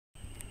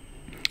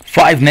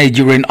5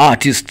 Nigerian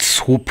artists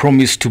who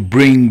promised to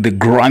bring the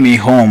Grammy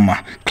home.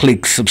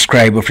 Click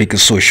subscribe Africa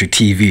Social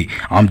TV.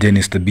 I'm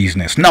Dennis the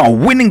Business. Now,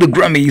 winning the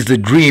Grammy is the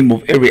dream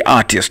of every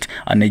artist,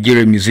 and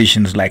Nigerian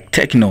musicians like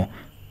Techno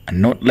are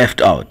not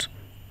left out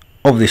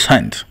of this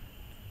hunt.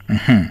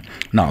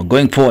 Now,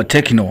 going forward,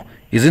 Techno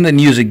is in the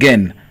news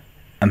again,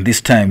 and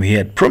this time he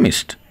had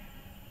promised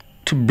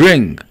to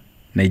bring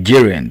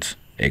Nigerians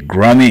a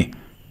Grammy.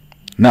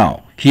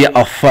 Now, here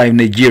are 5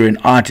 Nigerian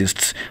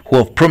artists who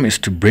have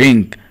promised to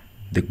bring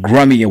the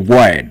Grammy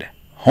Award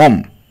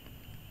home.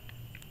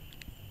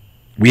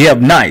 We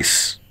have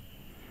Nice.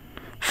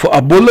 For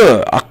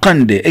Abola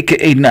Akande,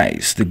 aka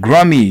Nice, the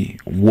Grammy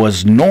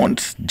was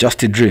not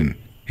just a dream,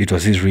 it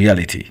was his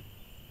reality.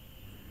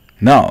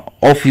 Now,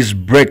 off his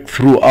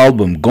breakthrough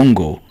album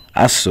Gongo,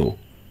 Aso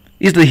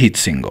is the hit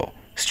single.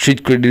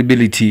 Street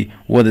credibility,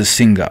 where the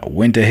singer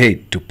went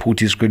ahead to put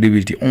his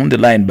credibility on the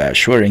line by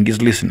assuring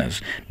his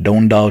listeners,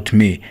 "Don't doubt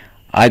me,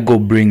 I go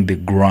bring the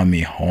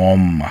Grammy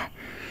home."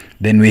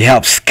 Then we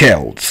have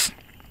Scales.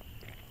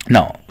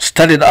 Now,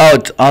 started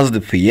out as the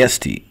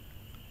feisty,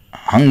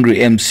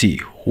 hungry MC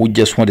who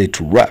just wanted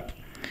to rap.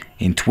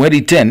 In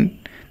 2010,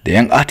 the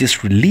young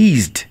artist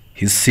released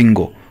his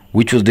single,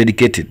 which was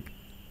dedicated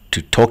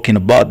to talking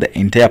about the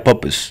entire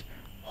purpose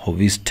of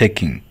his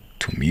taking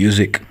to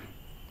music.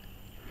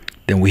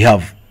 Then we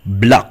have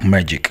Black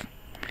Magic.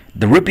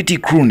 The Repeti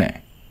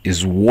crooner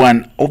is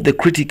one of the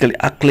critically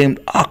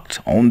acclaimed acts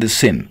on the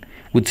scene,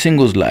 with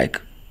singles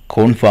like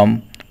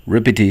Confirm,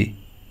 Repeti,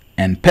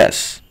 and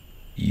Pass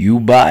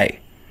You By.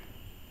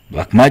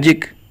 Black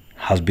Magic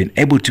has been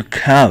able to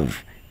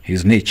carve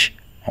his niche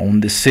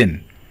on the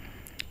scene.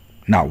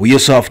 Now we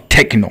also have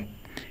Techno,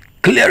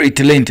 clearly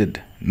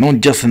talented,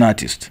 not just an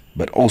artist,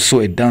 but also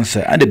a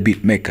dancer and a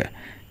beat maker.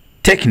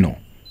 Techno,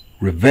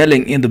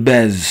 reveling in the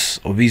buzz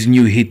of his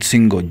new hit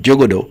single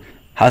Jogodo,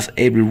 has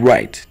every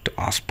right to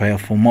aspire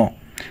for more.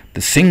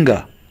 The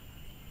singer,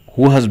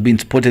 who has been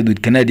spotted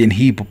with Canadian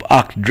hip-hop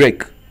act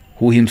Drake,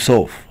 who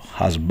himself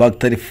has bagged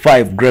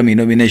 35 Grammy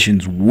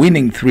nominations,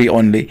 winning 3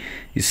 only,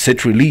 is set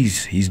to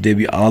release his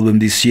debut album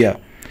this year,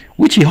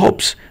 which he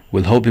hopes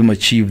will help him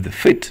achieve the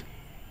feat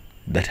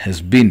that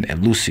has been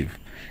elusive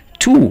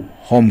to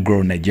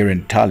homegrown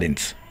Nigerian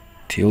talents.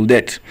 Till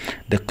date,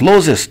 the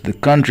closest the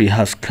country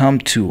has come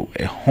to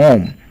a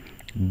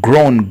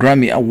homegrown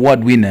Grammy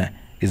Award winner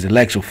is the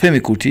likes of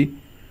Femi Kuti,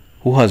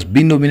 who has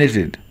been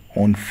nominated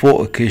on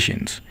 4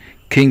 occasions,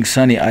 King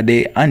Sunny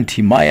Ade, and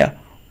Timaya,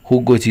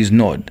 who got his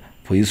nod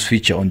for his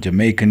feature on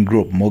Jamaican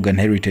group Morgan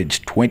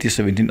Heritage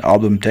 2017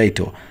 album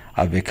title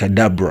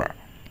Avecadabra.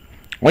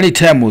 Only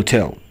time will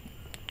tell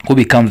who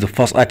becomes the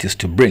first artist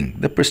to bring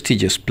the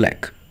prestigious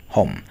plaque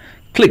home.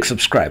 Click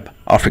subscribe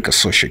Africa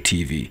Social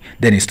TV.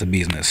 Dennis the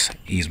Business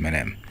is my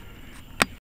name.